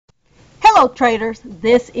Hello traders,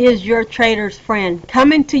 this is your trader's friend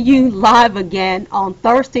coming to you live again on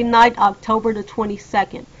Thursday night, October the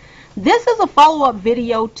 22nd. This is a follow-up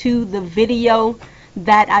video to the video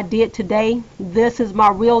that I did today. This is my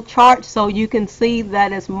real chart, so you can see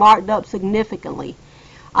that it's marked up significantly.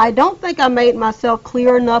 I don't think I made myself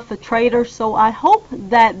clear enough for traders, so I hope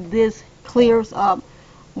that this clears up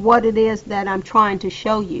what it is that I'm trying to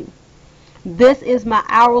show you. This is my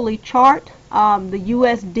hourly chart, the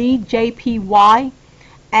USD JPY,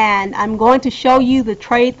 and I'm going to show you the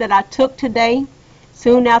trade that I took today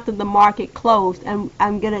soon after the market closed, and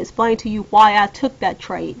I'm going to explain to you why I took that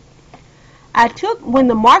trade. When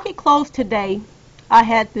the market closed today, I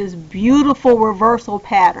had this beautiful reversal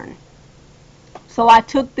pattern. So I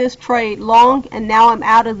took this trade long, and now I'm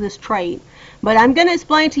out of this trade. But I'm going to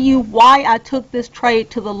explain to you why I took this trade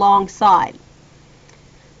to the long side.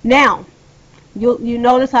 Now, you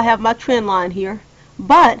notice I have my trend line here,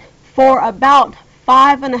 but for about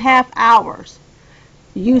 5.5 hours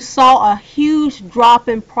you saw a huge drop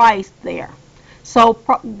in price there. So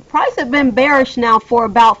price had been bearish now for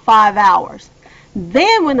about 5 hours.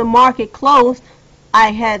 Then when the market closed,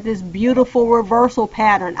 I had this beautiful reversal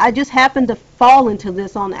pattern. I just happened to fall into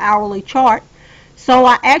this on the hourly chart, so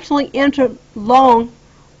I actually entered long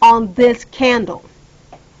on this candle.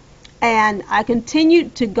 And I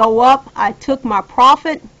continued to go up. I took my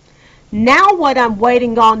profit. Now what I'm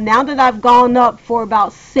waiting on, now that I've gone up for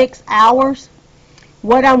about 6 hours,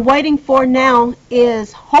 what I'm waiting for now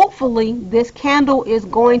is hopefully this candle is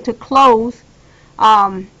going to close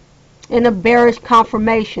in a bearish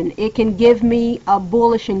confirmation. It can give me a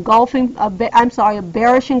bullish engulfing, a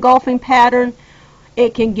bearish engulfing pattern.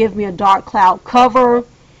 It can give me a dark cloud cover.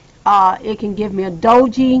 It can give me a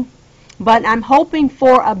doji. But I'm hoping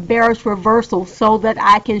for a bearish reversal so that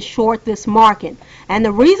I can short this market. And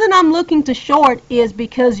the reason I'm looking to short is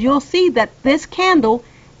because you'll see that this candle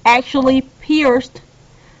actually pierced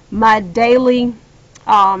my daily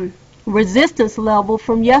resistance level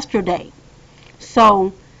from yesterday.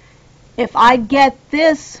 So if I get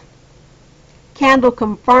this candle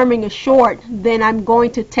confirming a short, then I'm going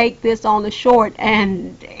to take this on the short,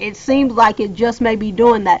 and it seems like it just may be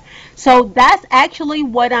doing that. So that's actually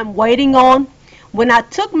what I'm waiting on. When I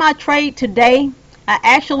took my trade today, I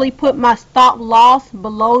actually put my stop loss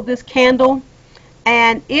below this candle,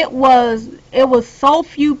 and it was so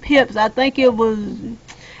few pips. I think it was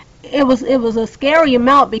a scary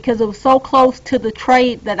amount because it was so close to the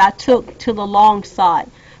trade that I took to the long side.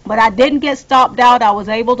 But I didn't get stopped out. I was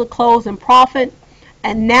able to close in profit.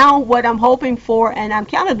 And now what I'm hoping for, and I'm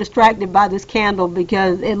kind of distracted by this candle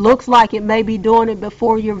because it looks like it may be doing it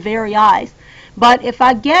before your very eyes. But if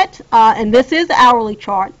I get, and this is the hourly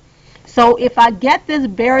chart, so if I get this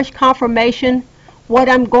bearish confirmation, what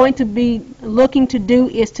I'm going to be looking to do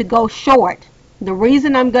is to go short. The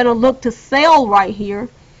reason I'm going to look to sell right here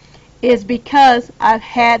is because I've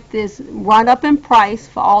had this run up in price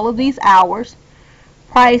for all of these hours.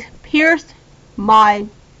 Price pierced my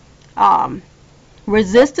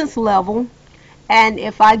resistance level, and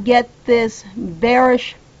if I get this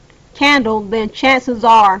bearish candle, then chances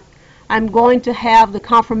are I'm going to have the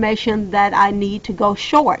confirmation that I need to go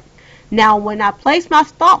short. Now when I place my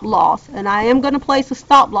stop loss, and I am going to place a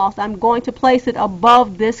stop loss, I'm going to place it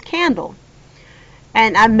above this candle,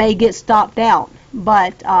 and I may get stopped out,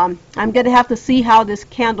 but I'm going to have to see how this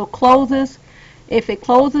candle closes. If it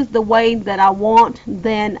closes the way that I want,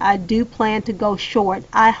 then I do plan to go short.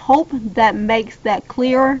 I hope that makes that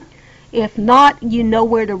clearer. If not, you know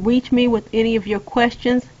where to reach me with any of your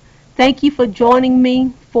questions. Thank you for joining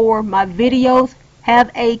me for my videos.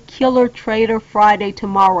 Have a killer Trader Friday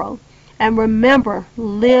tomorrow. And remember,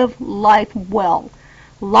 live life well.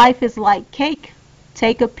 Life is like cake.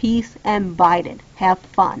 Take a piece and bite it. Have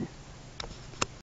fun.